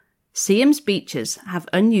Seaham's beaches have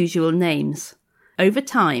unusual names. Over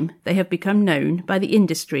time, they have become known by the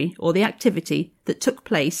industry or the activity that took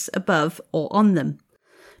place above or on them.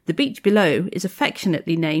 The beach below is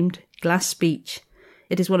affectionately named Glass Beach.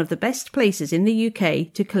 It is one of the best places in the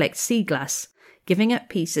UK to collect sea glass, giving up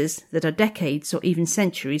pieces that are decades or even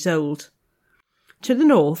centuries old. To the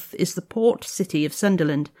north is the port city of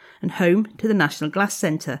Sunderland and home to the National Glass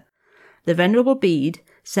Centre. The Venerable Bede,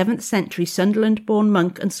 7th century Sunderland-born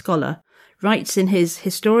monk and scholar, writes in his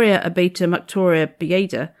Historia Abbata Mactoria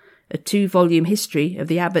Beata, a 2-volume history of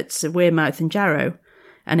the abbots of Wearmouth and Jarrow,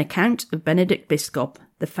 an account of Benedict Biscop,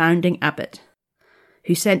 the founding abbot,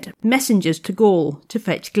 who sent messengers to Gaul to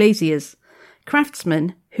fetch glaziers,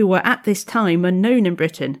 craftsmen who were at this time unknown in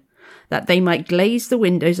Britain, that they might glaze the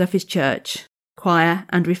windows of his church, choir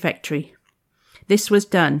and refectory. This was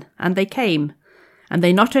done, and they came, and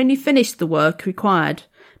they not only finished the work required,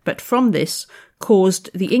 but from this caused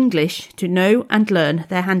the English to know and learn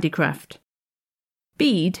their handicraft.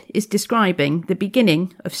 Bede is describing the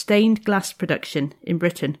beginning of stained glass production in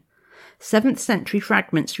Britain. 7th century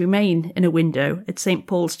fragments remain in a window at St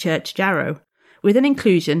Paul's Church, Jarrow, with an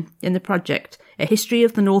inclusion in the project A History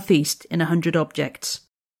of the North East in 100 Objects.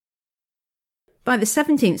 By the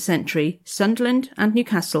 17th century, Sunderland and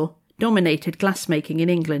Newcastle dominated glassmaking in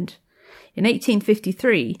England. In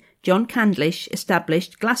 1853, John Candlish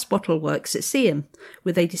established glass bottle works at Seaham,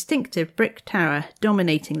 with a distinctive brick tower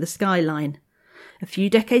dominating the skyline. A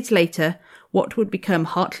few decades later, what would become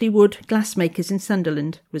Hartley Wood Glassmakers in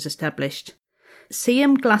Sunderland was established.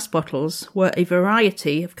 Seaham glass bottles were a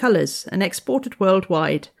variety of colours and exported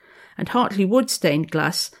worldwide, and Hartley Wood stained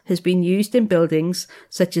glass has been used in buildings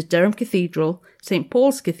such as Durham Cathedral, St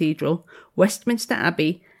Paul's Cathedral, Westminster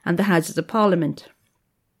Abbey and the Houses of Parliament.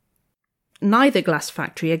 Neither glass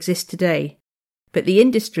factory exists today, but the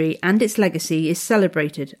industry and its legacy is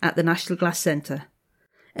celebrated at the National Glass Centre.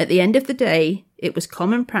 At the end of the day, it was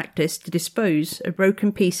common practice to dispose of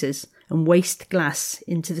broken pieces and waste glass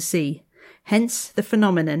into the sea, hence the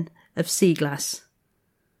phenomenon of sea glass.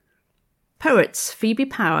 Poets Phoebe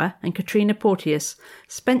Power and Katrina Porteous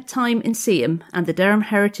spent time in Seaham and the Durham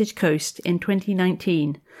Heritage Coast in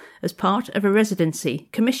 2019 as part of a residency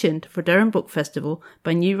commissioned for Durham Book Festival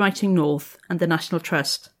by New Writing North and the National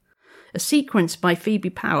Trust. A sequence by Phoebe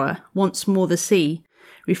Power, Once More the Sea,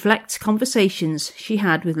 reflects conversations she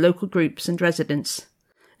had with local groups and residents.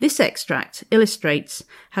 This extract illustrates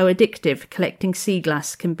how addictive collecting sea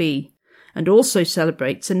glass can be, and also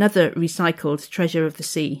celebrates another recycled treasure of the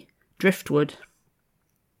sea, driftwood.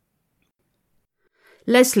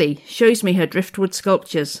 Leslie shows me her driftwood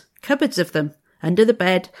sculptures, cupboards of them, under the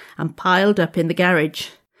bed and piled up in the garage.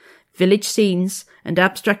 Village scenes and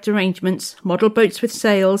abstract arrangements, model boats with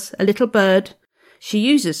sails, a little bird. She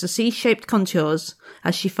uses the C-shaped contours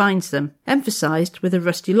as she finds them, emphasised with a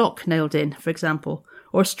rusty lock nailed in, for example,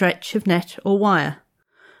 or a stretch of net or wire.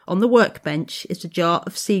 On the workbench is a jar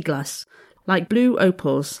of sea glass, like blue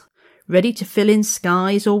opals, ready to fill in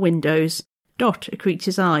skies or windows, dot a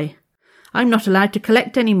creature's eye. "I'm not allowed to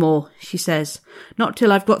collect any more," she says, "not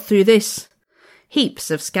till I've got through this."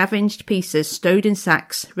 Heaps of scavenged pieces stowed in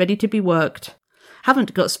sacks, ready to be worked.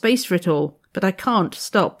 Haven't got space for it all, but I can't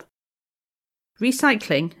stop.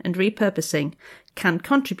 Recycling and repurposing can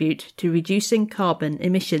contribute to reducing carbon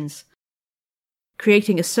emissions.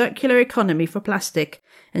 Creating a circular economy for plastic,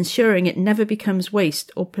 ensuring it never becomes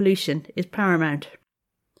waste or pollution, is paramount.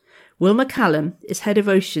 Wilma Callum is head of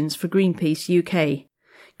oceans for Greenpeace UK.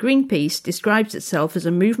 Greenpeace describes itself as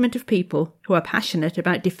a movement of people who are passionate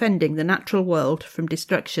about defending the natural world from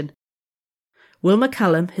destruction. Wilma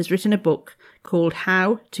Callum has written a book called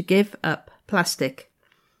How to Give Up Plastic.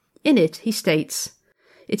 In it, he states,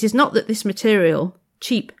 "It is not that this material,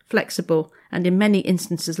 cheap, flexible, and in many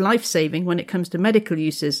instances life-saving when it comes to medical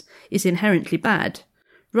uses, is inherently bad.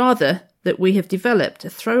 Rather, that we have developed a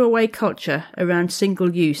throwaway culture around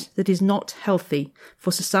single use that is not healthy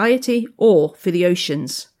for society or for the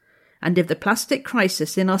oceans. And if the plastic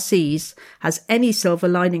crisis in our seas has any silver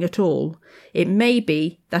lining at all, it may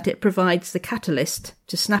be that it provides the catalyst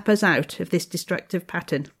to snap us out of this destructive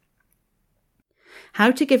pattern." How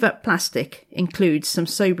to Give Up Plastic includes some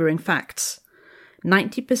sobering facts.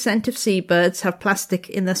 90% of seabirds have plastic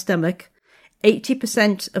in their stomach.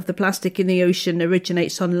 80% of the plastic in the ocean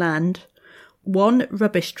originates on land. 1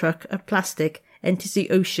 rubbish truck of plastic enters the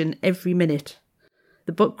ocean every minute.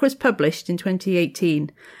 The book was published in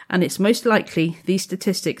 2018, and it's most likely these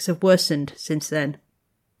statistics have worsened since then.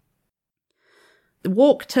 The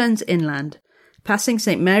walk turns inland, passing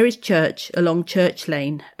St Mary's Church along Church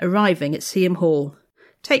Lane, arriving at Seaham Hall.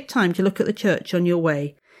 Take time to look at the church on your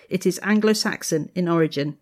way. It is Anglo-Saxon in origin.